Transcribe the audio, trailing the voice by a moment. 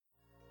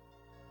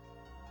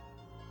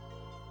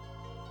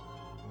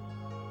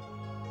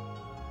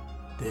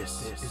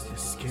This is the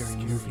Scary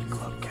Movie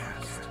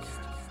Clubcast.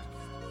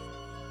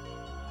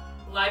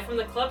 Live from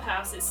the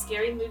clubhouse is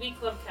Scary Movie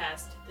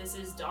Clubcast. This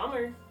is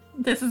Dahmer.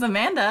 This is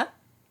Amanda.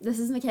 This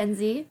is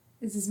Mackenzie.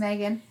 This is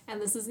Megan.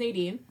 And this is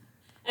Nadine.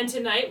 And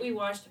tonight we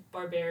watched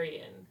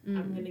Barbarian.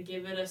 I'm going to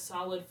give it a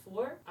solid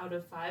 4 out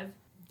of 5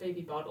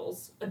 baby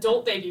bottles.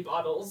 Adult baby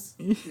bottles.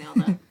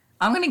 Nailed it.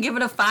 I'm going to give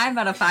it a 5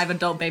 out of 5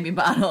 adult baby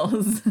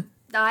bottles.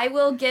 I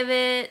will give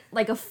it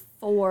like a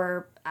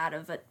 4 out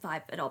of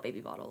 5 adult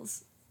baby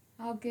bottles.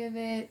 I'll give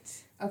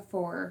it a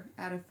 4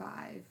 out of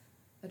 5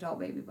 adult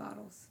baby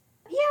bottles.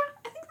 Yeah,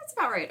 I think that's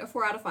about right. A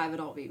 4 out of 5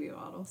 adult baby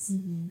bottles.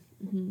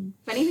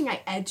 If anything,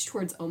 I edged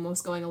towards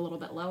almost going a little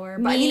bit lower.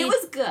 But I mean, it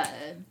was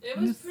good. It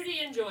was pretty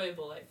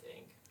enjoyable, I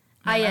think.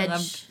 I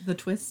loved the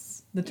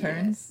twists, the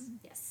turns.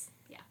 Yes.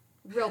 Yeah.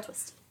 Real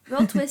twisty.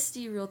 Real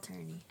twisty, real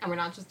turny. And we're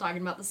not just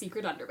talking about the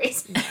secret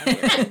underbase.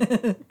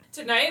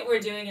 Tonight we're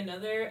doing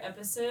another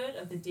episode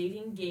of the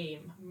dating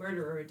game,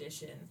 Murderer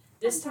Edition.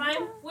 This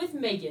time with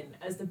Megan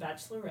as the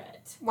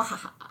Bachelorette.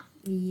 Wahaha.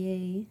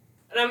 Yay.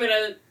 And I'm going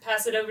to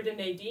pass it over to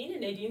Nadine, and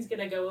Nadine's going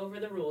to go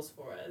over the rules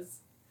for us.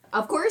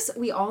 Of course,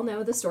 we all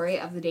know the story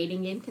of the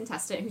dating game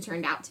contestant who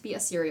turned out to be a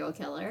serial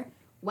killer.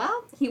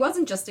 Well, he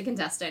wasn't just a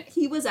contestant,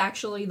 he was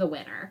actually the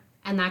winner.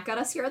 And that got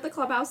us here at the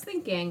clubhouse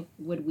thinking,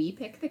 would we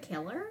pick the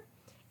killer?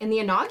 In the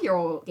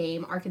inaugural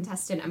game, our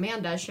contestant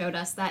Amanda showed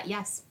us that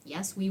yes,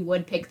 we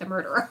would pick the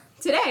murderer.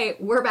 Today,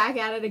 we're back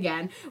at it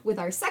again with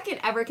our second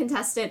ever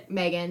contestant,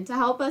 Megan, to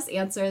help us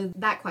answer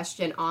that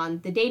question on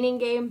the dating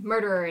game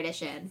Murderer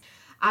Edition.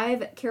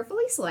 I've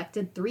carefully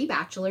selected 3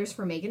 bachelors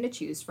for Megan to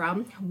choose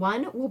from.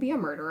 1 will be a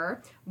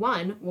murderer,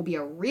 1 will be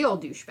a real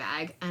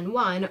douchebag, and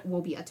 1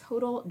 will be a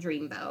total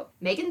dreamboat.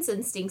 Megan's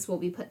instincts will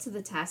be put to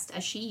the test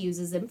as she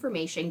uses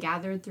information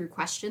gathered through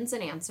questions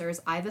and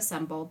answers I've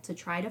assembled to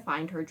try to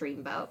find her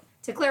dreamboat.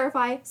 To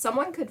clarify,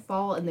 someone could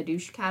fall in the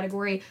douche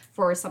category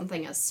for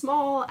something as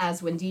small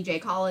as when DJ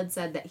Khaled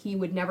said that he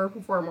would never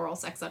perform oral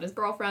sex on his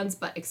girlfriends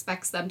but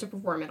expects them to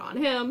perform it on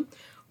him,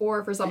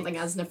 or for something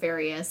as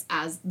nefarious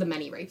as the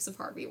many rapes of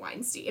Harvey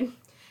Weinstein.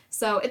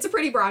 So it's a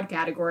pretty broad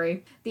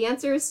category. The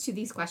answers to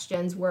these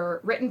questions were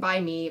written by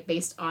me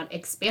based on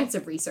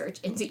expansive research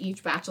into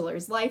each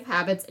bachelor's life,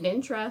 habits, and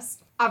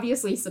interests.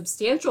 Obviously,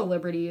 substantial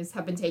liberties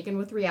have been taken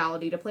with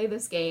reality to play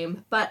this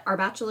game, but our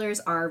bachelors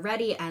are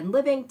ready and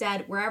living,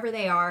 dead, wherever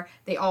they are.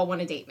 They all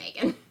want to date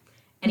Megan.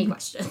 Any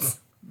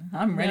questions?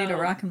 I'm ready to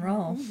rock and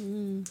roll.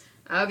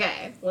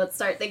 Okay, let's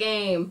start the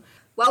game.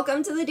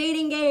 Welcome to the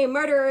dating game,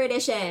 Murderer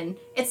Edition.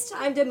 It's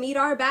time to meet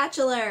our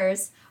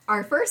bachelors.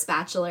 Our first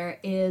bachelor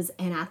is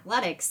an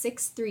athletic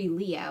 6'3"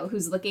 Leo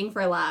who's looking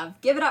for love.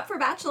 Give it up for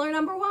bachelor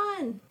number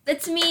 1.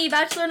 It's me,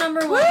 bachelor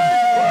number 1.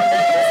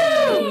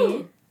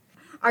 Woo!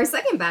 Our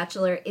second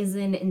bachelor is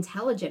an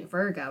intelligent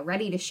Virgo,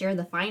 ready to share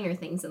the finer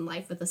things in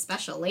life with a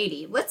special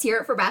lady. Let's hear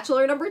it for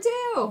bachelor number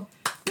 2.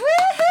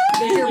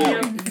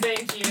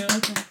 Thank you.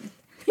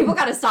 People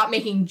gotta stop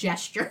making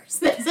gestures.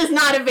 This is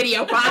not a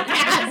video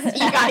podcast.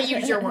 You gotta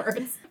use your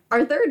words.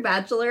 Our third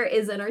bachelor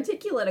is an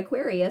articulate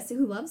Aquarius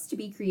who loves to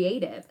be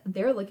creative.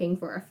 They're looking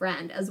for a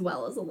friend as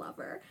well as a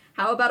lover.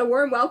 How about a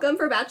warm welcome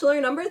for bachelor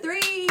number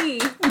 3?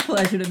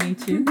 Pleasure to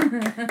meet you.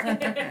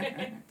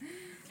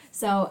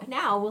 So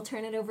now we'll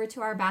turn it over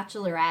to our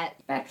bachelorette.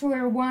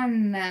 Bachelor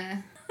 1.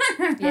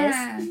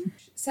 Yes?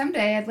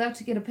 Someday I'd love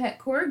to get a pet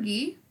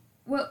corgi.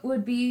 What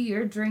would be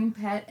your dream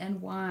pet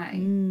and why?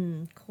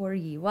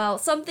 Corgi. Well,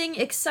 something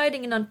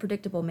exciting and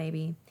unpredictable,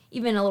 maybe.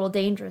 Even a little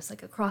dangerous,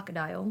 like a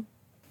crocodile.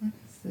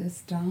 What's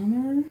this,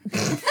 Dahmer?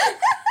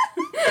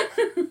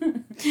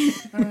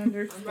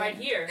 I'm right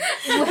here.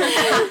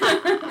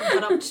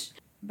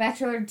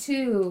 Bachelor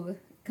 2.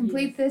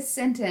 Complete this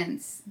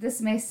sentence.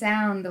 This may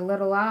sound a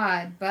little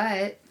odd,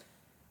 but...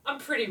 I'm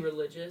pretty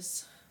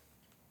religious.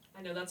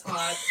 I know that's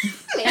hot.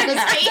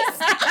 Amanda's face.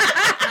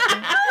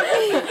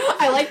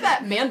 I like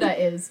that Amanda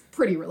is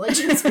pretty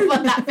religious,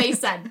 but that face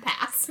said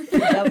pass.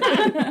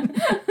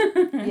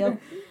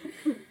 Yep.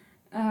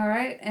 All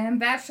right, and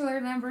bachelor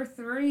number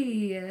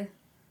 3.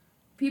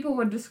 People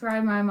would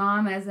describe my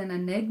mom as an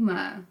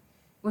enigma.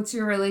 What's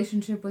your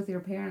relationship with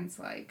your parents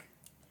like?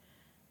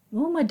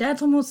 Well, my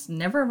dad's almost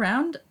never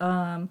around,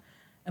 and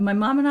my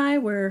mom and I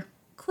were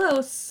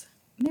close.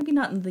 Maybe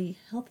not in the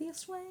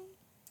healthiest way.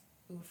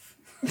 Oof.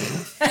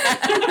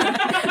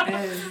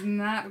 That is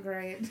not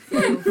great.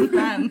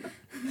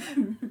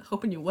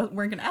 Hoping you weren't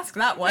going to ask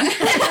that one.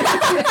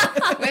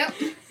 Well,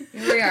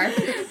 here we are.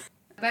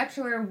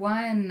 Bachelor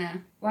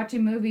 1.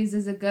 Watching movies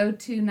is a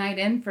go-to night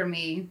in for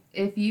me.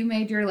 If you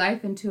made your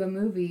life into a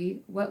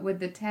movie, what would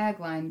the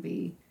tagline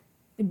be?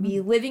 Would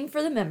be living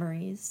for the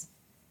memories.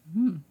 For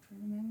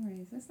the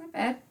memories. That's not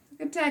bad.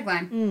 It's a good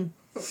tagline.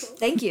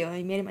 Thank you.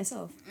 I made it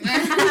myself.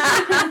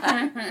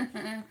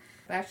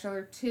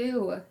 Bachelor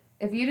 2.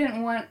 If you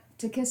didn't want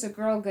to kiss a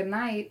girl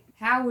goodnight,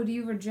 how would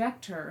you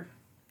reject her?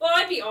 Well,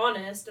 I'd be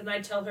honest, and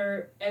I'd tell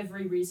her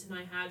every reason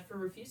I had for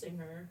refusing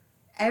her.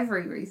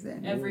 Every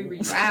reason. Every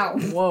reason. Wow.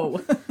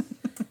 Whoa.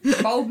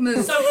 Bold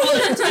move. Some call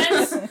it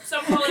intense,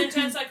 some call it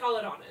intense, I call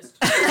it honest.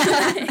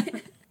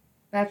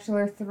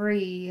 Bachelor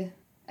 3.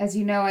 As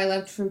you know, I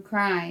love true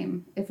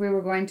crime. If we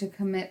were going to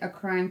commit a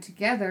crime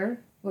together,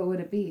 what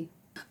would it be?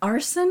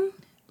 Arson?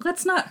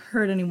 Let's not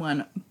hurt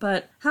anyone,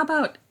 but how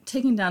about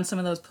taking down some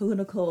of those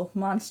political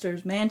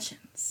monsters'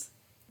 mansions?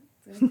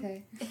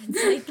 Okay.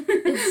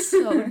 It's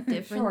so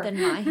different Sure.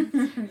 than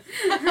mine.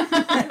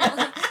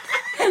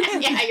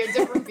 Yeah, you're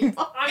different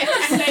people. I'm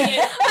just saying.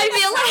 I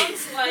It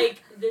sounds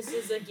like this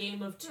is a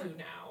game of two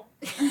now.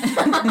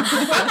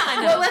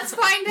 Well, let's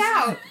find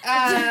out.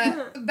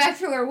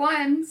 Bachelor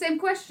 1, same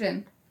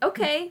question.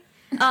 Okay.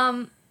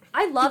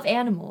 I love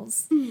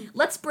animals.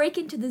 Let's break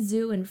into the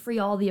zoo and free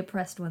all the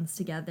oppressed ones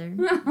together.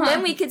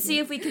 Then we could see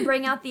if we can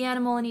bring out the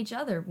animal in each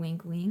other.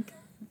 Wink, wink.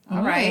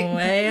 All right.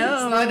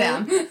 Way-o. Slow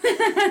down.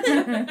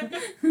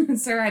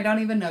 Sir, I don't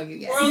even know you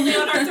yet. We're only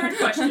on our third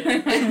question.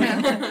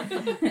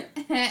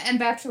 And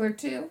Bachelor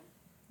 2,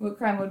 what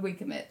crime would we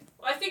commit?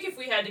 Well, I think if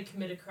we had to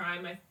commit a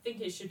crime, I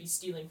think it should be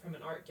stealing from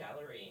an art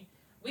gallery.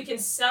 We can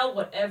sell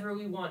whatever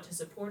we want to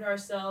support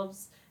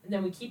ourselves, and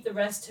then we keep the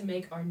rest to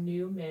make our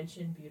new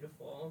mansion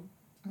beautiful.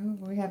 Oh,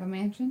 we have a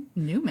mansion?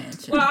 New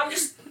mansion. Well, I'm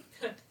just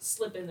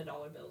slip in the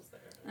dollar bills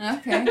there.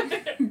 Okay.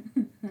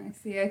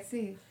 I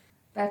see.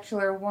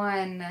 Bachelor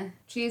 1,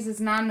 cheese is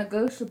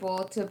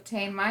non-negotiable to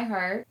obtain my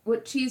heart.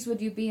 What cheese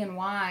would you be and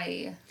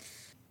why?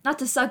 Not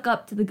to suck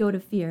up to the goat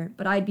of fear,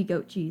 but I'd be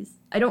goat cheese.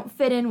 I don't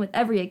fit in with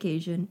every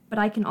occasion, but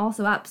I can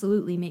also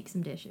absolutely make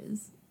some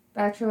dishes.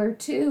 Bachelor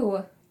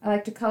 2, I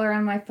like to color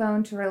on my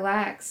phone to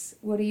relax.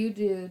 What do you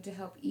do to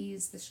help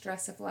ease the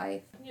stress of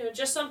life? You know,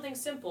 just something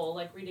simple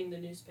like reading the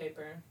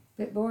newspaper.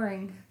 Bit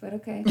boring, but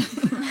okay. Well,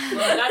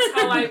 that's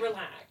how I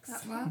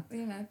relax. Well,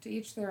 to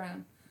each their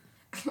own.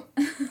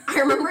 I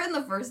remember in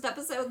the first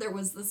episode there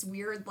was this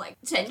weird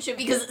tension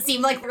because it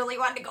seemed like we really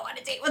wanted to go on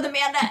a date with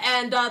Amanda,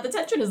 and the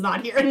tension is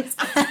not here in this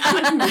episode.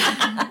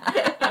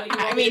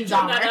 I mean,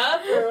 turn that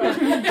up, or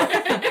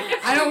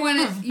I don't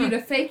want you to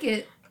fake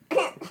it,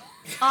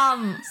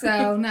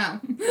 so no.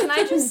 Can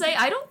I just say,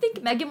 I don't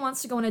think Megan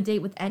wants to go on a date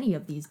with any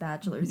of these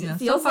bachelors. Yeah, It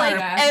so feels far, like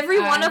yeah. every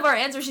one of our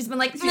answers, she's been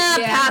like, nah,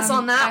 Yeah, pass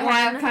on that I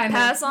have one. kind of.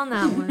 Pass on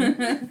that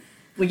one.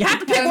 Well, you have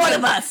to pick one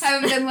of us.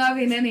 Haven't been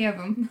loving any of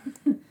them.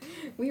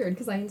 Weird,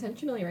 because I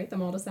intentionally write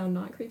them all to sound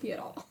not creepy at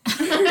all.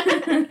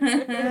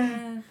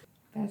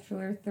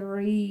 Bachelor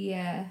 3,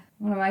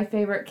 one of my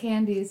favorite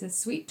candies is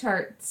sweet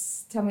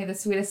tarts. Tell me the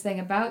sweetest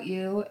thing about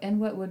you, and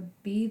what would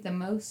be the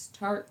most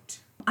tart?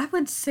 I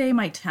would say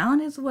my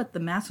talent is what the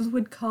masses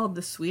would call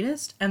the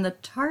sweetest, and the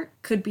tart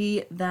could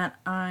be that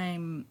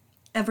I'm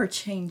ever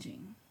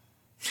changing.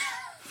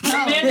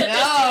 Amanda just did an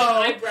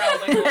eyebrow.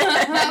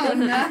 Oh,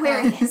 no.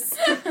 Aquarius.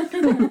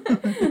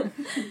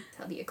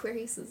 How the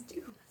Aquariuses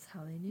do. That's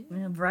how they do.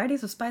 Yeah,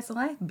 varieties of spice of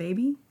life,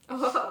 baby.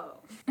 Oh.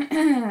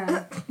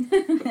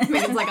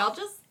 Megan's like, I'll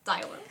just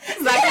dial it.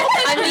 Is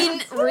that I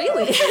mean,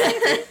 really?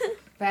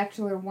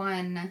 Bachelor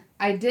 1,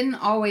 I didn't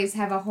always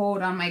have a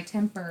hold on my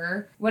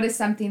temper. What is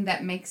something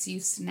that makes you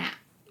snap?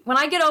 When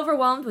I get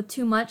overwhelmed with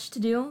too much to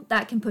do,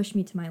 that can push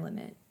me to my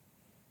limit.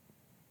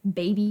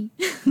 Baby.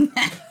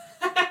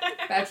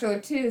 Bachelor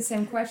 2,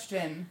 same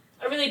question.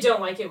 I really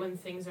don't like it when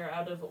things are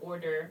out of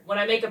order. When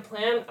I make a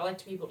plan, I like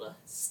to be able to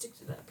stick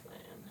to that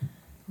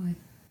plan.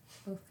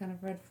 Both kind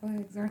of red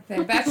flags, aren't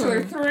they?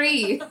 Bachelor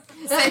 3,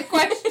 same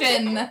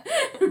question.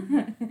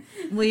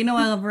 Well, you know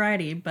I love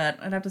variety, but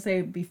I'd have to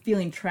say be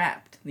feeling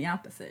trapped, the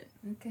opposite.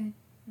 Okay,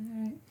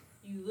 all right.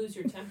 You lose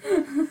your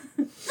temper.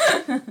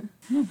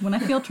 When I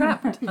feel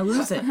trapped, I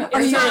lose it.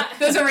 It's not,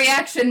 Those are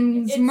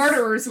reactions It's-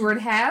 murderers would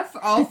have,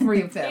 all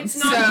three of them. it's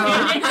not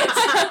panic.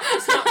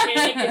 It's not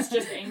panic. It's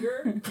just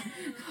anger.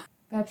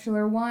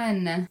 Bachelor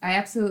 1, I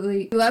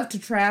absolutely love to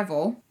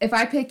travel. If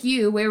I pick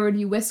you, where would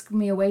you whisk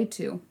me away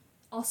to?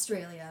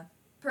 Australia.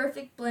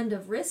 Perfect blend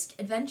of risk,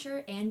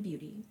 adventure, and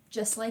beauty.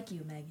 Just like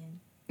you, Megan.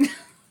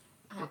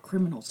 We're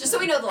criminals. Just so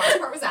we know, the last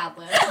part was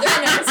ad-lib. There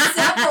are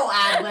several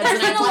ad-libs,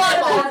 and been a I've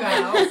lot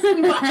let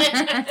them all go.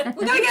 But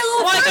We gotta get a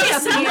little funny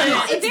up in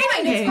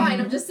here. it's fine,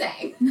 I'm just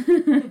saying.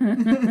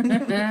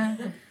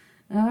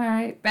 All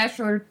right,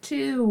 Bachelor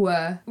 2.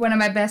 One of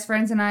my best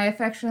friends and I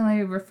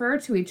affectionately refer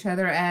to each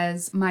other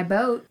as my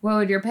boat. What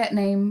would your pet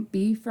name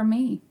be for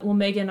me? Well,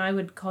 Megan, I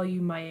would call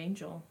you my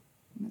angel.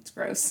 That's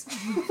gross.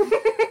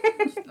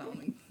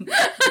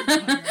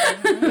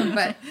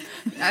 But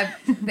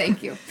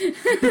thank you.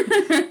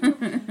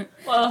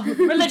 Well,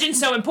 religion's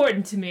so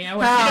important to me. I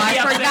want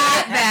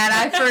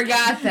I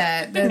forgot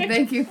that.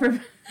 Thank you for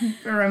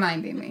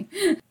reminding me.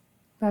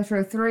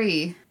 Bachelor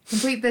 3.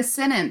 Complete this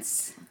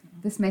sentence.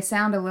 This may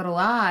sound a little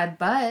odd,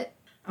 but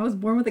I was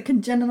born with a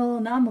congenital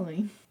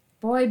anomaly.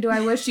 boy, do I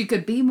wish you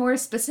could be more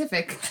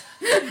specific.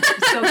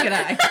 So could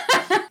I.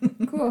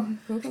 Cool.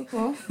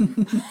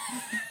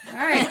 All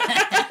right.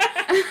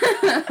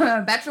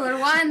 Bachelor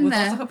 1. I was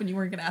also hoping you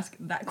weren't going to ask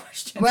that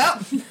question. Well,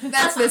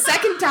 that's the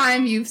second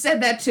time you've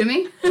said that to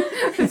me.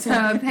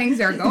 So things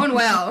are going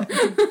well.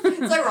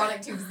 It's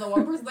ironic, too, because the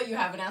one person that you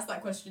haven't asked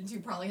that question to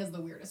probably has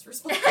the weirdest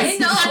response. I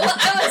know.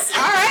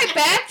 All right,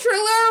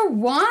 Bachelor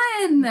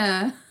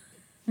 1.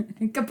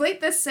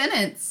 Complete this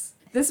sentence.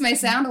 This may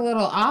sound a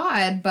little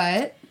odd,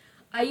 but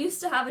I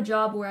used to have a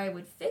job where I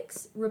would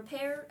fix,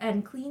 repair,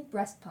 and clean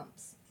breast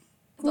pumps.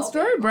 Cool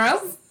story, bro. I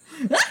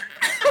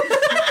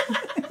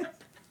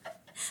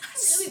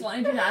really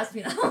wanted you to ask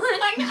me that one.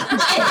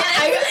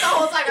 I the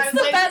whole time I It's was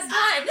the like,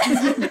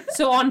 best one.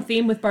 So on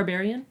theme with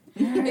Barbarian?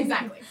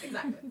 exactly.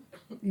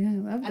 Yeah, I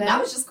love And that. that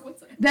was just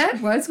coincidence.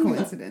 That was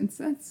coincidence.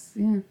 That's,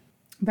 yeah.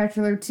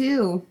 Bachelor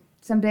 2.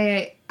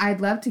 Someday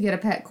I'd love to get a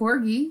pet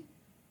corgi.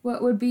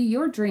 What would be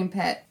your dream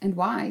pet and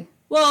why?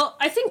 Well,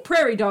 I think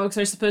prairie dogs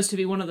are supposed to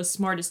be one of the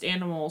smartest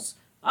animals.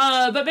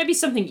 But maybe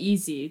something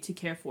easy to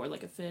care for,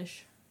 like a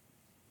fish.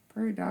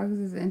 Prairie dogs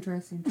is an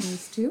interesting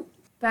choice too.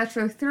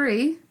 Bachelor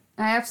 3.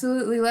 I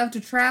absolutely love to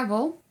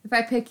travel. If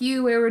I pick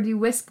you, where would you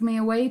whisk me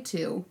away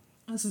to?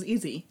 This is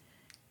easy.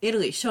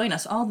 Italy, showing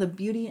us all the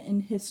beauty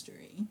in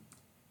history.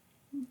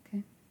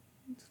 Okay,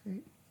 that's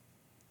great.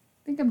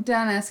 I think I'm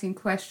done asking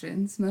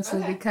questions, mostly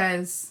Okay.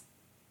 because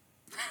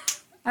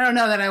I don't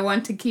know that I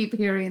want to keep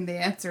hearing the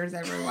answers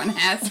everyone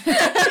has.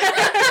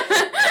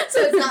 So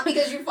it's not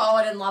because you've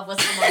fallen in love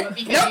with someone, but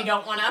because you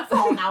don't want to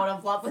fall out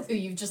of love with who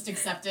you've just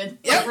accepted,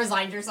 like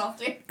resigned yourself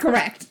to.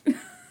 Correct.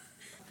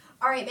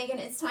 All right, Megan,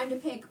 it's time to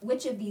pick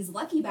which of these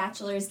lucky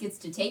bachelors gets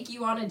to take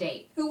you on a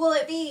date. Who will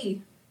it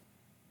be?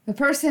 The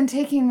person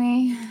taking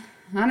me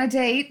on a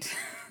date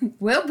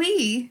will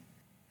be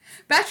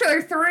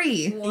Bachelor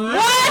 3.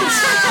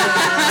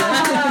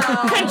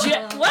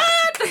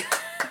 What?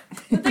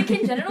 With the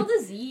congenital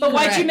disease. But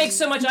why'd you Correct. make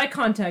so much eye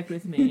contact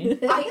with me?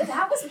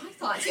 That was my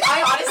thought, too.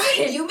 I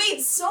honestly, you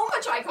made so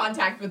much eye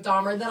contact with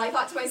Dahmer that I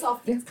thought to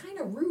myself, it's kind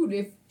of rude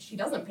if she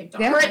doesn't pick Dahmer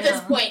Yeah. at this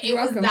point. It You're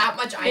was welcome. that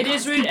much eye It contact.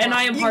 is rude, and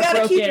I am You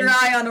heartbroken. gotta keep your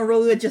eye on a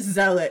religious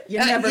zealot. You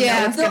never yeah.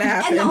 know what's gonna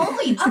happen. And the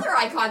only other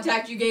eye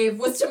contact you gave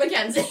was to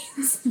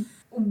Mackenzie's.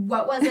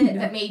 What was it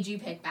that made you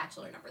pick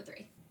Bachelor number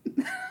 3?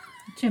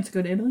 Chance to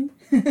go to Italy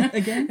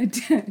again. I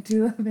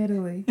do love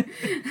Italy.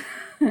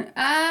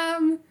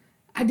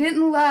 I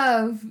didn't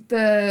love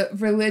the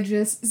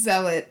religious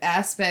zealot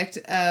aspect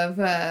of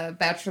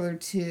Bachelor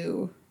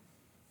 2.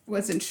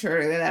 Wasn't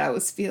sure that I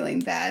was feeling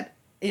that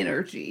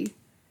energy.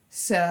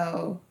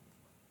 So,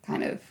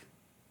 kind of.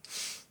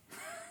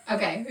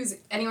 Okay,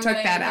 anyone Took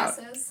got that any out.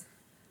 guesses?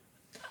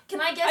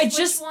 Can I guess I which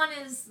just- one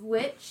is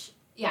which?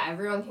 Yeah,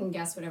 everyone can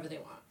guess whatever they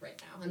want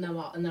right now, and then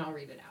I'll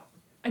read it out.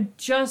 I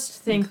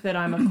just think that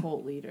I'm a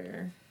cult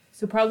leader.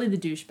 So probably the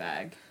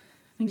douchebag.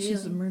 I think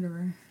she's a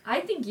murderer. I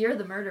think you're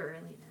the murderer,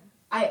 Lena.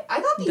 I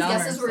thought these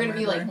Dahmer's guesses were the going to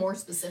be like murderer. more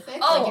specific.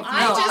 Oh, like, if you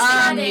I just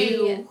had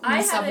knew a who I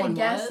had a someone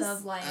guess was.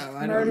 of like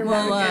I murderer, don't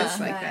Well, know a guess douchebag,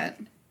 like that.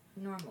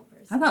 normal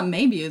person. I thought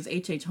maybe it was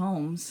H.H.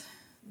 Holmes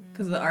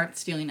because of the art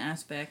stealing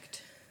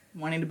aspect,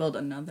 wanting to build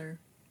a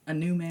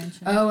new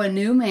mansion. Oh, a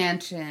new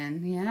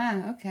mansion.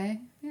 Yeah, okay.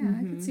 Yeah, I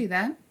can see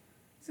that.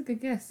 It's a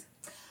good guess.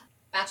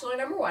 Bachelor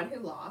number 1, who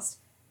lost.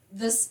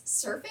 This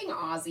surfing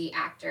Aussie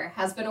actor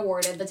has been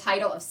awarded the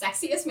title of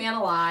sexiest man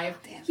alive.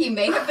 He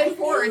may have been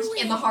forged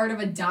in the heart of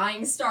a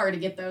dying star to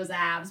get those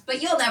abs,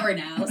 but you'll never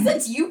know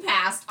since you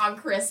passed on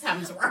Chris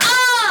Hemsworth.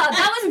 Ah,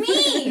 that was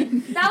me.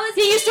 That was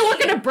He used to me.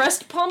 work at a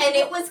breast pump. And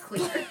it was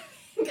clear.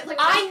 'Cause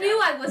I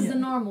knew I was the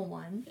normal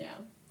one. Yeah.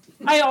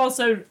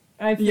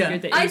 I figured Yeah.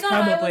 that he I was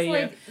thought probably I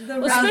was like the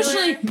Well, regular-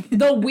 especially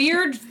the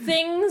weird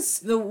things.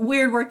 The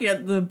weird working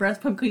at the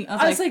breast pump cleaning.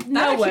 I was like, that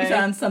no actually way.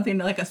 sounds something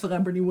like a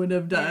celebrity would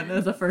have done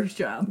as a first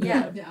job.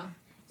 Yeah. Yeah.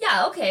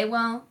 Yeah. Okay.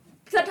 Well,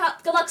 good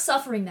luck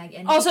suffering,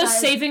 Megan. Also because-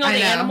 saving all I the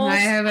know. animals. I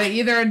have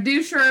either a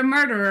douche or a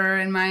murderer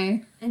in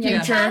my and you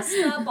future. passed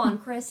up on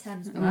Chris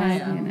Hemsworth. Well,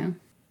 so. you know.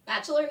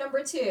 Bachelor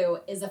number 2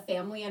 is a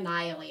family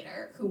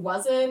annihilator who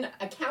wasn't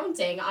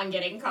accounting on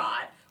getting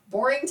caught.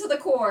 Boring to the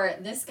core,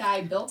 this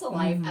guy built a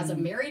life as a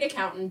married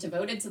accountant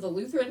devoted to the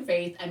Lutheran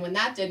faith, and when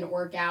that didn't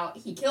work out,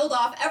 he killed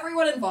off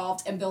everyone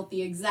involved and built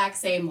the exact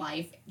same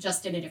life,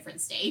 just in a different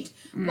state.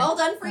 Well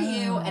done for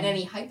you and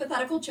any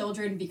hypothetical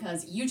children,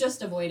 because you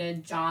just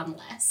avoided John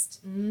List.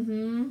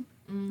 Mm-hmm.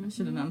 I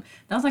should have known.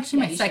 That was actually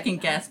Yeah, my you second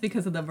should've known. guess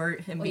because of the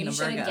him Well, being you a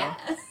should Virgo. have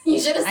guessed. You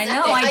should have said I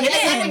know, it. I Like, and then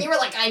didn't. when you were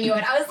like, I knew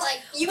it, I was like,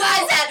 you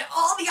guys had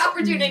all the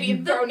opportunity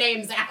to throw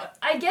names out.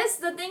 I guess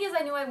the thing is,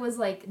 I knew I was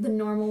like the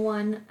normal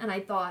one, and I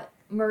thought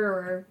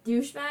murderer,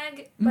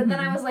 douchebag. But then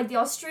I was like the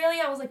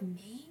Australia. I was like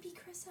maybe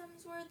Chris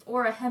Hemsworth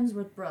or a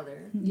Hemsworth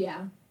brother.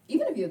 Yeah.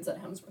 Even if you had said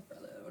Hemsworth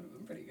brother, that would have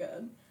been pretty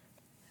good.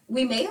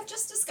 We may have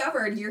just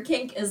discovered your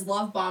kink is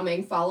love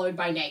bombing followed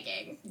by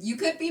nagging. You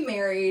could be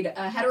married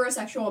a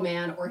heterosexual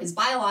man or his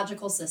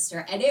biological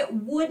sister, and it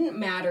wouldn't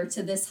matter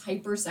to this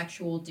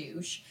hypersexual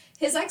douche.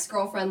 His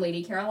ex-girlfriend,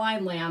 Lady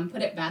Caroline Lamb,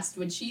 put it best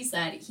when she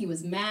said he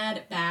was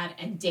mad, bad,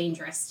 and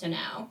dangerous to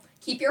know.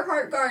 Keep your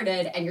heart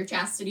guarded and your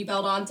chastity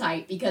belt on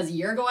tight because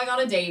you're going on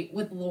a date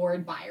with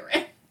Lord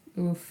Byron.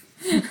 Oof.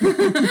 Who's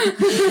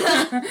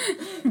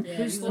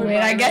I mean,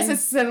 I guess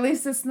it's at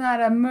least it's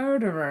not a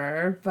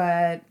murderer,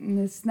 but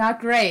it's not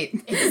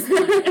great. Do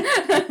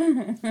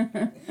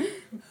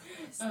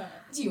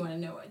you want to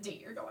know what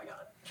date you're going on?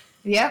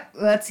 Yep,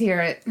 let's hear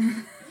it.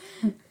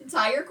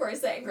 Tie your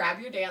corset and grab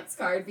your dance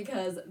card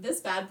because this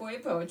bad boy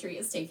of poetry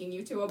is taking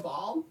you to a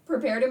ball.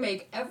 Prepare to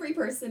make every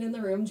person in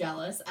the room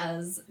jealous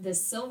as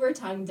this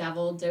silver-tongued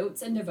devil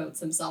dotes and devotes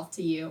himself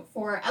to you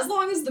for as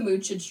long as the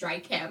mood should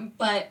strike him,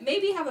 but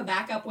maybe have a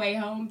backup way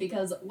home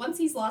because once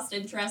he's lost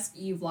interest,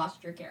 you've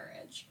lost your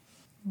carriage.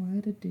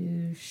 What a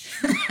douche.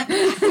 He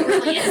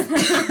really is.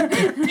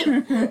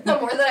 The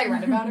more that I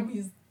read about him,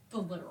 he's the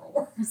literal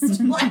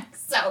worst. Like,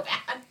 so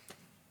bad.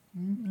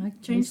 I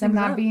At changed least I'm things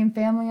not up. being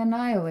family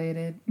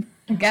annihilated.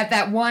 Got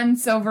that one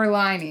silver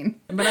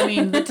lining. But I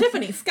mean, the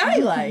Tiffany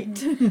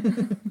skylight.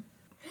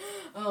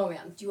 Oh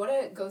man, do you want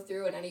to go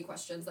through and any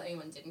questions that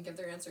anyone didn't give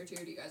their answer to?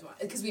 Do you guys want?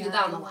 Because we did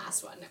that on the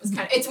last one. It was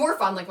kind of. It's more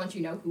fun like once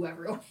you know who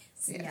everyone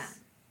is. Yeah.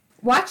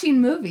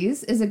 Watching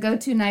movies is a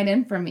go-to night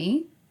in for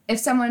me. If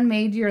someone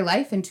made your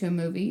life into a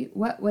movie,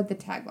 what would the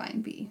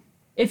tagline be?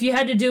 If you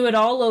had to do it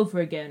all over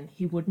again,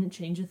 he wouldn't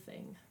change a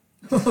thing.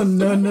 Oh,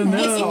 no.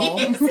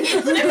 It's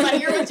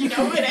funnier when you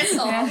know it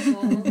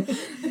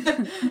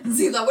is.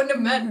 See, that wouldn't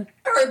have meant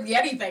hardly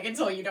anything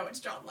until you know it's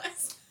John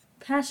List.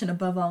 Passion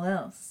above all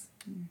else.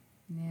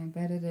 Yeah, I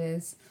bet it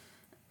is.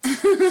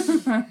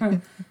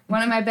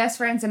 One of my best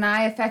friends and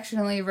I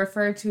affectionately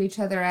refer to each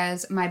other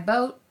as my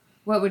boat.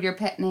 What would your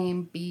pet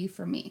name be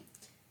for me?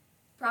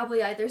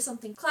 Probably either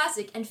something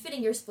classic and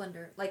fitting your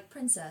splendor, like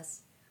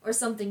princess, or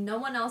something no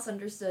one else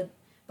understood,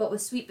 but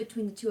was sweet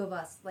between the two of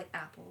us, like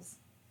apples.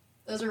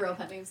 Those are real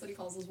pet names that he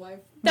calls his wife.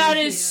 That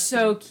is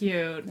so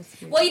cute. That's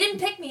cute. Well, you didn't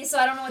pick me, so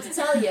I don't know what to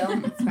tell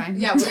you. It's fine.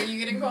 Yeah, what are you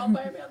getting called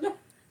by, Amanda?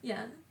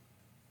 Yeah.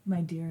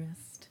 My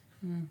dearest.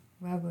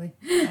 Lovely.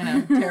 I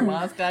know. Terrible.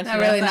 I was glad Not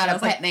she really asked that. not a I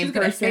was like, pet name she's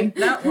gonna person. hate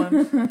that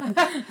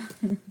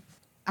one.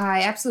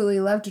 I absolutely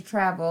love to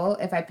travel.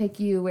 If I pick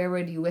you, where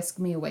would you whisk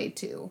me away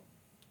to?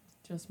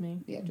 Just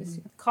me. Yeah, just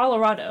you.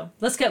 Colorado.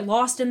 Let's get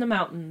lost in the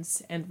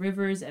mountains and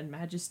rivers and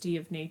majesty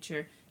of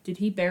nature. Did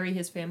he bury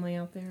his family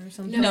out there or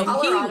something? No, No,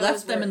 he Colorado is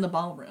left them where- in the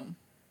ballroom.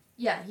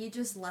 Yeah, he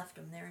just left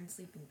them there in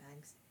sleeping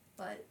bags.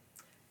 But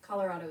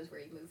Colorado is where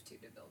he moved to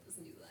build his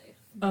new life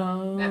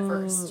Oh. at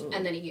first,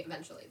 and then he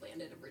eventually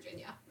landed in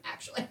Virginia.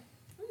 Actually,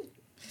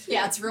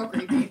 yeah, it's real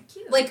creepy.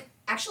 cute. Like,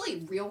 actually,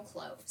 real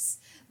close.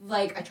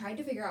 Like, I tried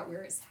to figure out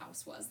where his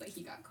house was that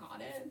he got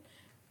caught in.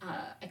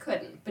 I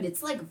couldn't, but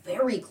it's like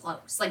very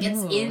close. Like,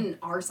 it's Ooh. in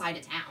our side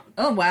of town.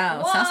 Oh,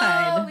 wow. whoa,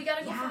 Southside. we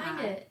gotta go Yeah.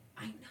 find it.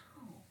 I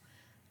know.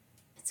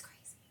 It's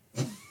crazy.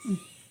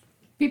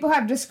 People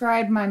have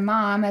described my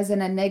mom as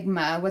an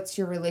enigma. What's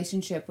your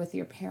relationship with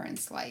your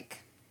parents like?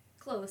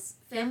 Close.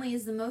 Family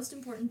is the most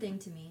important thing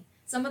to me.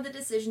 Some of the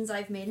decisions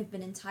I've made have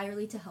been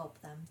entirely to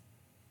help them.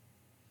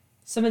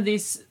 Some of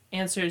these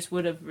answers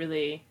would have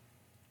really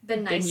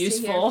Been nice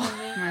useful. to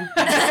hear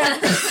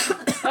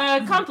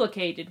from me.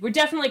 complicated. We're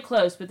definitely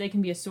close, but they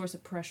can be a source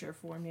of pressure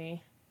for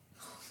me.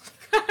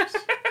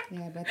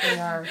 Yeah, I bet they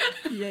are.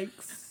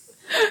 Yikes.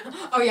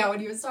 Oh yeah, when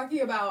he was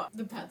talking about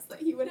the pets that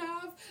he would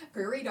have,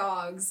 prairie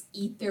dogs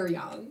eat their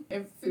young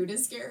if food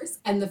is scarce,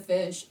 and the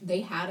fish,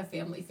 they had a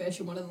family fish,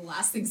 and one of the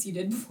last things he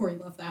did before he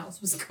left the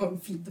house was go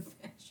and feed the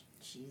fish.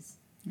 Jeez.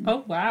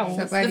 Oh, wow.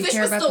 So glad The you fish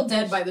care was about still the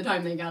dead fish. by the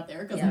time they got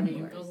there, because Yeah, I of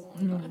mean, it course. was a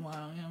long time.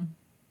 Wow, yeah.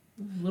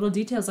 Little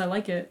details, I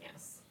like it.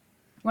 Yes.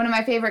 One of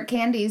my favorite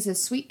candies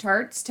is sweet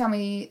tarts. Tell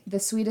me the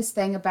sweetest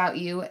thing about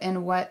you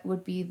and what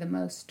would be the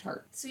most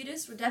tart.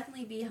 Sweetest would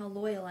definitely be how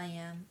loyal I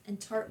am, and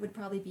tart would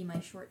probably be my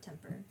short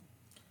temper.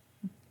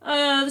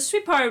 The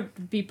sweet part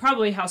would be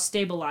probably how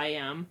stable I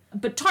am.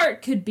 But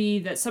tart could be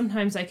that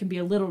sometimes I can be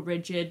a little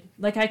rigid.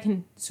 Like I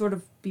can sort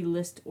of be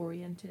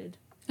list-oriented.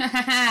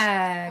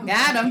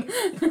 Got him.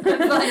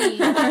 Funny.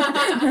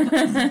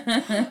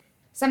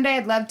 Someday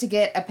I'd love to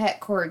get a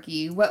pet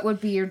corgi. What would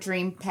be your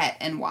dream pet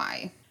and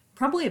why?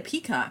 Probably a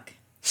peacock.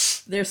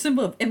 They're a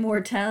symbol of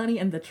immortality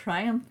and the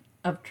triumph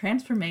of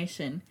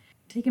transformation,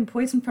 taking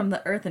poison from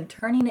the earth and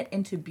turning it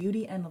into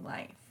beauty and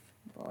life.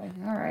 Boy,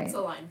 all right. It's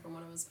a line from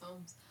one of his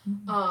poems.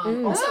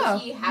 Ooh. Also, Oh,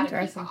 he had a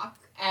interesting. peacock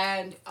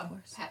and a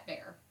pet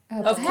bear.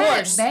 Of pet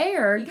course.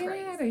 Bear, Be get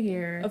crazy. out of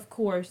here. Of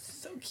course.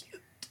 So cute.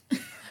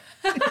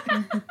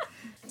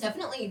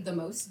 Definitely the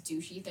most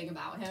douchey thing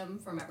about him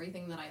from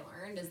everything that I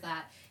learned is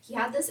that he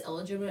had this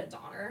illegitimate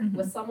daughter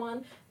with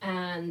someone,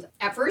 and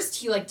at first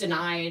he like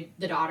denied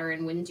the daughter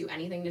and wouldn't do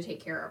anything to take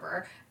care of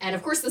her. And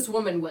of course this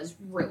woman was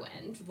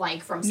ruined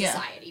like from Yeah.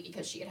 society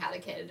because she had had a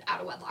kid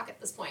out of wedlock at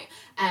this point.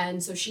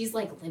 And so she's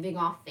like living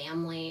off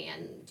family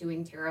and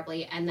doing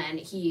terribly, and then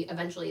he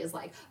eventually is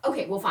like,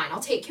 okay, well fine, I'll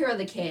take care of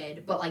the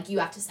kid, but like you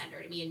have to send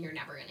her to me and you're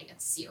never gonna get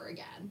to see her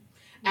again.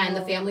 And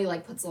the No. family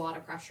like puts a lot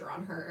of pressure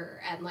on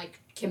her and like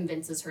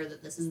convinces her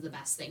that this is the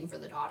best thing for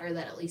the daughter,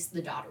 that at least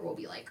the daughter will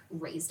be like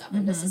raised up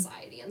into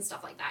society and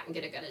stuff like that and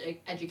get a good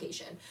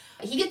education.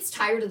 He gets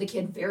tired of the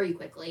kid very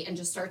quickly and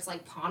just starts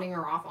like pawning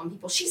her off on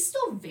people. She's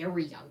still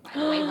very young, by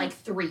the way, like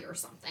 3 or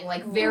something,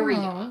 like very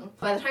Aw. young.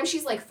 By the time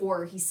she's like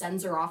 4, he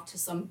sends her off to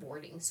some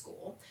boarding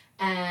school.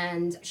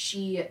 And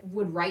she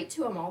would write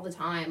to him all the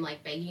time,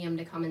 like begging him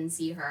to come and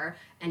see her,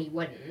 and he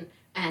wouldn't.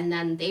 And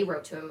then they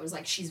wrote to him and was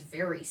like, she's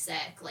very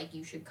sick, like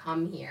you should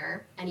come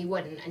here. And he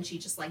wouldn't, and she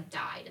just like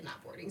died in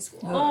that boarding school.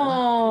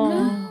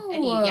 Oh.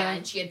 And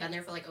and she had been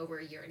there for like over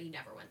a year and he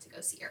never went to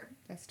go see her.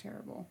 That's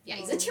terrible. Yeah,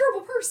 he's a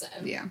terrible person.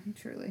 Yeah,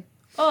 truly.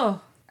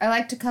 Oh. I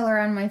like to color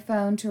on my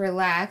phone to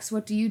relax.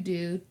 What do you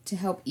do to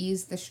help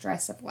ease the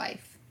stress of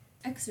life?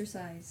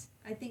 Exercise.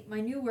 I think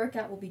my new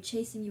workout will be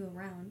chasing you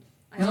around.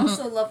 I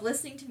also love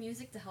listening to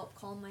music to help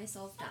calm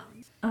myself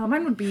down.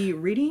 Mine would be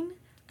reading.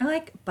 I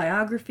like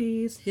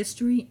biographies,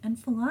 history, and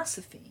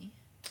philosophy.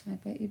 I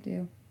bet you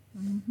do.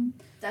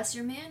 That's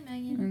your man,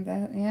 Megan. And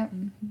that, yeah.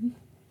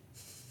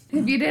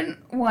 If you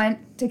didn't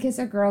want to kiss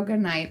a girl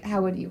goodnight,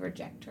 how would you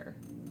reject her?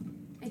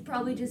 I'd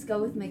probably just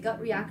go with my gut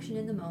reaction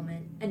in the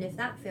moment, and if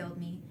that failed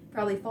me,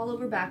 probably fall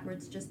over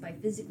backwards just by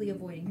physically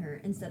avoiding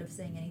her instead of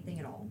saying anything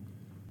at all.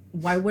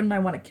 Why wouldn't I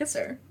want to kiss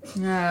her?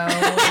 No.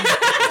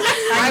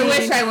 I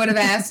wish I would have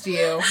asked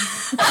you.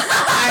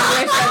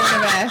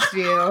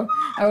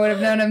 I would have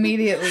known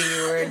immediately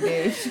you were a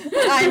douche.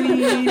 I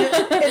mean,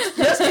 it's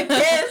just a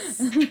kiss.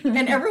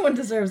 And everyone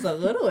deserves a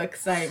little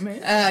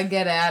excitement.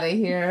 Get out of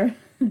here.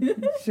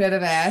 Should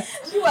have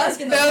asked. You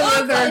asking the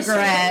Filled wrong with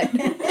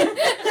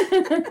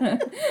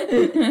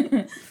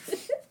regret.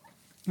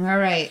 All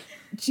right.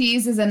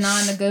 Cheese is a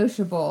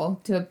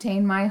non-negotiable to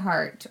obtain my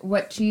heart.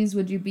 What cheese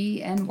would you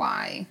be and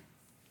why?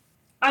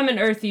 I'm an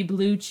earthy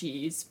blue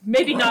cheese.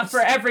 Maybe not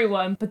for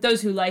everyone, but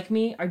those who like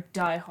me are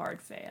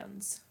die-hard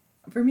fans.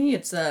 For me,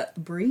 it's a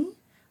brie.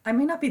 I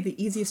may not be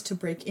the easiest to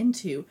break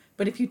into,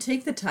 but if you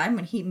take the time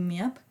and heat me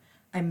up,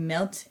 I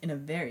melt in a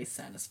very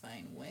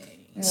satisfying way.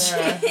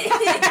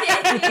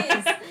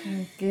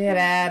 Get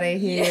out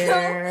of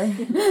here.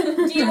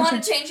 Do you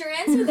want to change your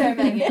answer there,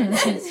 Megan? I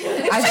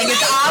think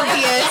it's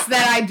obvious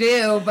that I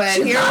do, but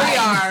here we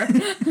are.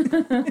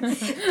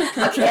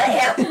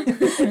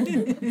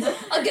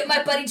 I'll get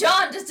my buddy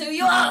John to sue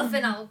you off,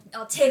 and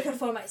I'll take her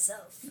for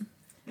myself.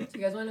 Do you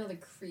guys want to know the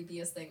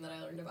creepiest thing that I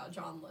learned about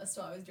John List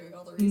while I was doing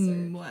all the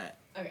research? What?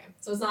 Okay,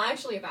 so it's not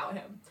actually about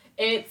him.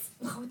 It's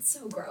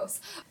so gross.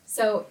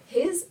 So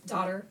his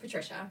daughter,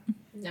 Patricia,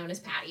 known as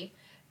Patty,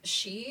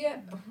 she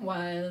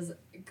was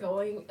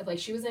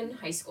she was in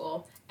high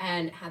school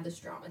and had this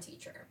drama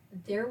teacher.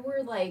 There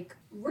were, like,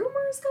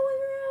 rumors going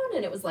around,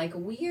 and it was, like,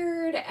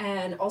 weird,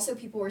 and also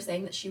people were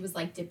saying that she was,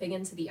 like, dipping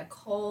into the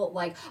occult.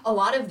 Like, a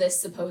lot of this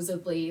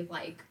supposedly,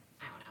 like,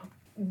 I don't know,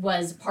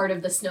 was part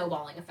of the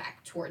snowballing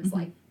effect towards,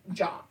 like,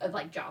 John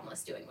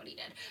List doing what he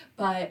did.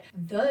 But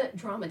the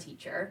drama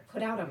teacher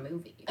put out a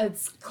movie.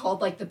 It's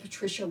called, like, The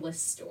Patricia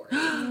List Story.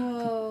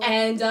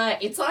 And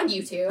it's on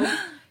YouTube.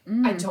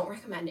 I don't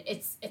recommend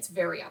it. It's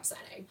very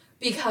upsetting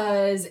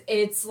because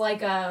it's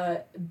like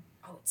it's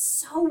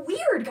so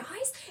weird,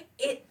 guys.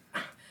 It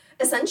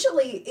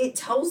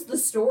tells the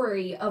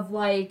story of,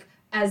 like,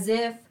 as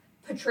if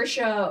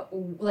Patricia,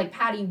 like,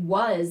 Patty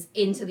was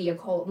into the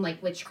occult and,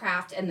 like,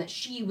 witchcraft, and that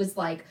she was,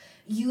 like,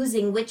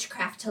 using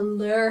witchcraft to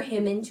lure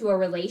him into a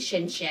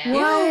relationship.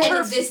 What?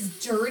 And this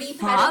dirty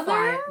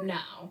pedophile.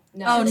 No.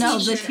 Oh, no,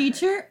 the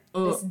teacher?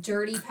 This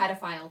dirty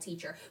pedophile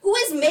teacher who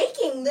is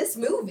making this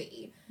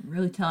movie.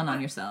 Really telling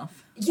on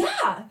yourself.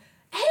 Yeah.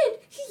 And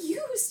he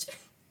used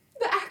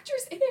the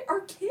actors in it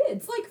are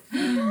kids. Like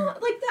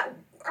that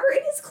are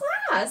in his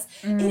class.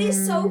 It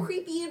is so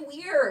creepy and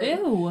weird.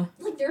 Ew.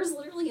 Like, there's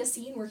literally a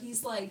scene where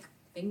he's, like,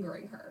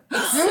 fingering her.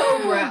 It's so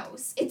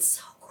gross. It's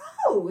so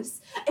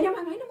gross. And in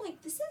my mind, I'm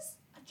like, this is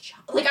a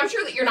child. Like, I'm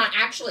sure that you're not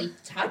actually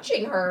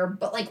touching her,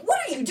 but, like, what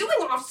are you doing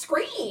off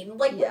screen?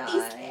 Like, with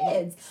these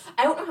kids.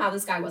 I don't know how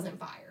this guy wasn't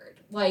fired.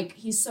 Like,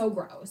 he's so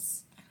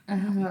gross.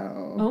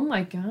 Oh. Oh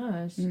my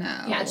gosh.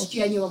 No. Yeah, it's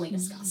genuinely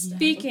disgusting.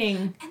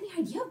 Speaking And the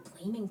idea of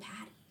blaming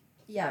Patty.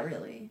 Yeah,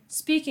 really.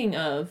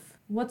 of,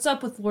 what's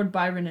up with Lord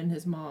Byron and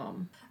his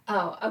mom?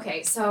 Oh,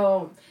 okay.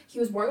 So he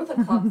was born with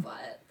a club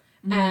foot,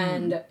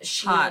 and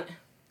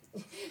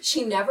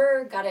she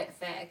never got it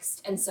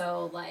fixed, and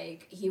so,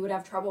 like, he would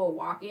have trouble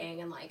walking,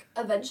 and, like,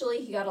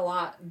 eventually he got a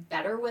lot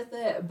better with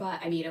it, but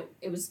I mean,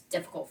 it was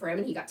difficult for him,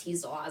 and he got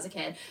teased a lot as a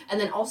kid. And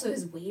then also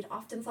his weight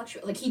often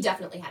fluctuated. Like, he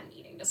definitely had an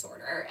eating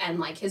disorder, and,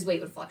 like, his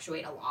weight would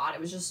fluctuate a lot.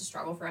 It was just a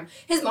struggle for him.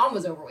 His mom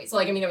was overweight, so,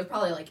 like, I mean, it was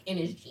probably, like, in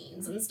his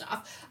genes and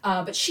stuff,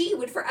 but she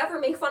would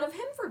forever make fun of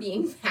him for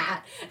being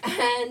fat.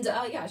 And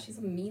yeah, she's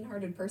a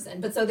mean-hearted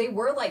person. But so they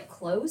were, like,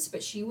 close,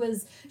 but she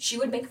would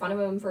make fun of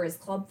him for his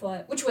club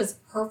foot, which was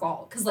her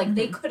fault, because, like,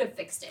 they could have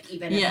fixed it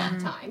even at that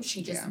time.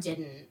 She just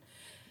didn't.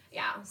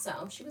 Yeah,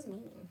 so she was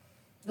mean.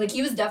 Like,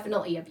 he was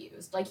definitely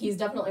abused. Like, he's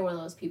definitely one of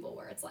those people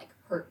where it's like,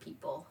 hurt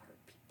people.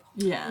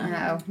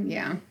 Yeah. Oh,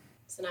 yeah.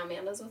 So now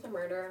Amanda's with a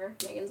murderer,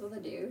 Megan's with a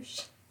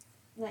douche.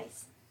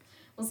 Nice.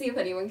 We'll see if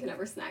anyone can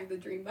ever snag the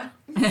dream bell.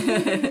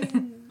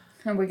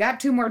 And we got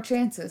 2 more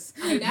chances.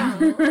 I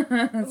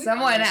know.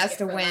 Someone has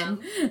to for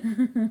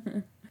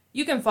win.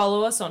 You can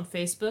follow us on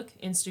Facebook,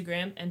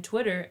 Instagram, and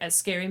Twitter at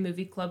Scary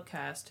Movie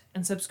Clubcast,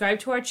 and subscribe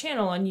to our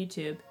channel on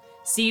YouTube.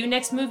 See you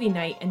next movie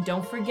night, and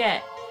don't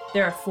forget,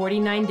 there are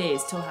 49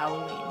 days till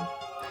Halloween.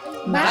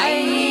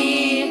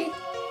 Bye.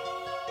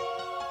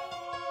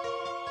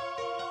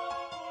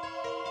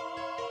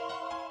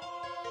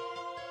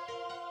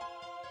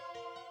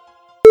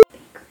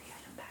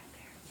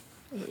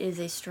 It is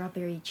a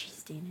strawberry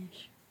cheese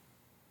Danish.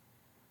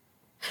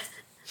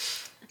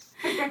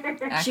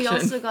 Action. She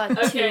also got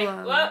Okay, two.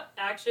 well,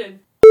 action.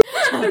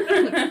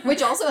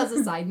 Which also, as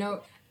a side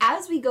note,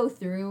 as we go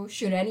through,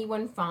 should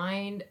anyone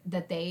find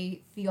that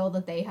they feel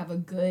that they have a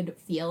good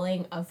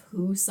feeling of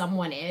who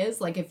someone is,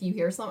 like if you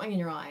hear something and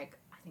you're like,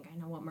 I think I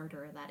know what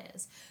murderer that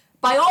is,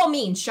 by all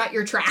means, shut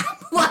your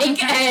trap.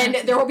 And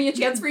there will be a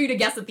chance for you to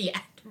guess at the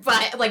end,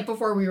 but like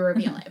before we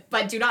reveal it.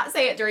 But do not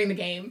say it during the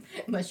game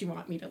unless you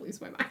want me to lose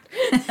my mind.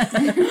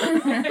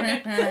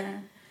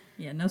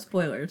 Yeah, no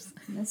spoilers.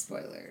 No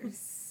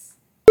spoilers.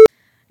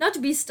 Not to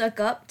be stuck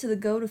up to the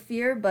goat of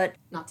fear, but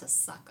Not to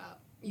suck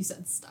up. You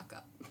said stuck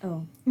up.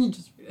 oh, You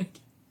just read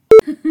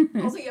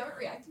it. Also, you haven't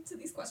reacted to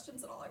these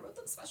questions at all. I wrote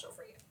them special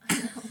for you.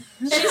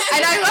 And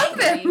I love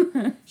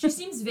them. she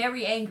seems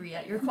very angry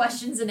at your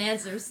questions and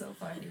answers so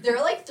far. There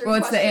are like 3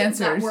 What's the questions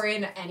that answers? were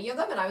in any of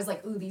them, and I was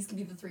like, ooh, these could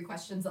be the 3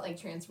 questions that like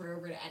transfer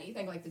over to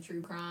anything, like the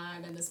true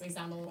crime, and this may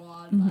sound a little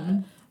odd,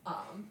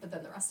 but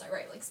then the rest I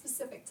write like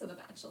specific to the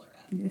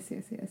Bachelorette. Yes,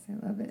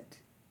 I love it.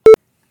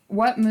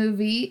 What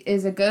movies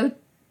is a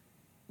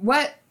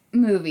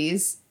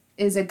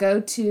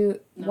go-to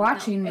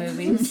watching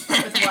movies?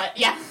 With what?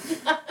 Yeah.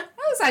 I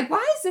was like,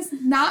 why is this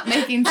not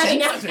making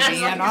sense to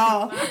me at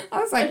all? I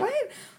was like,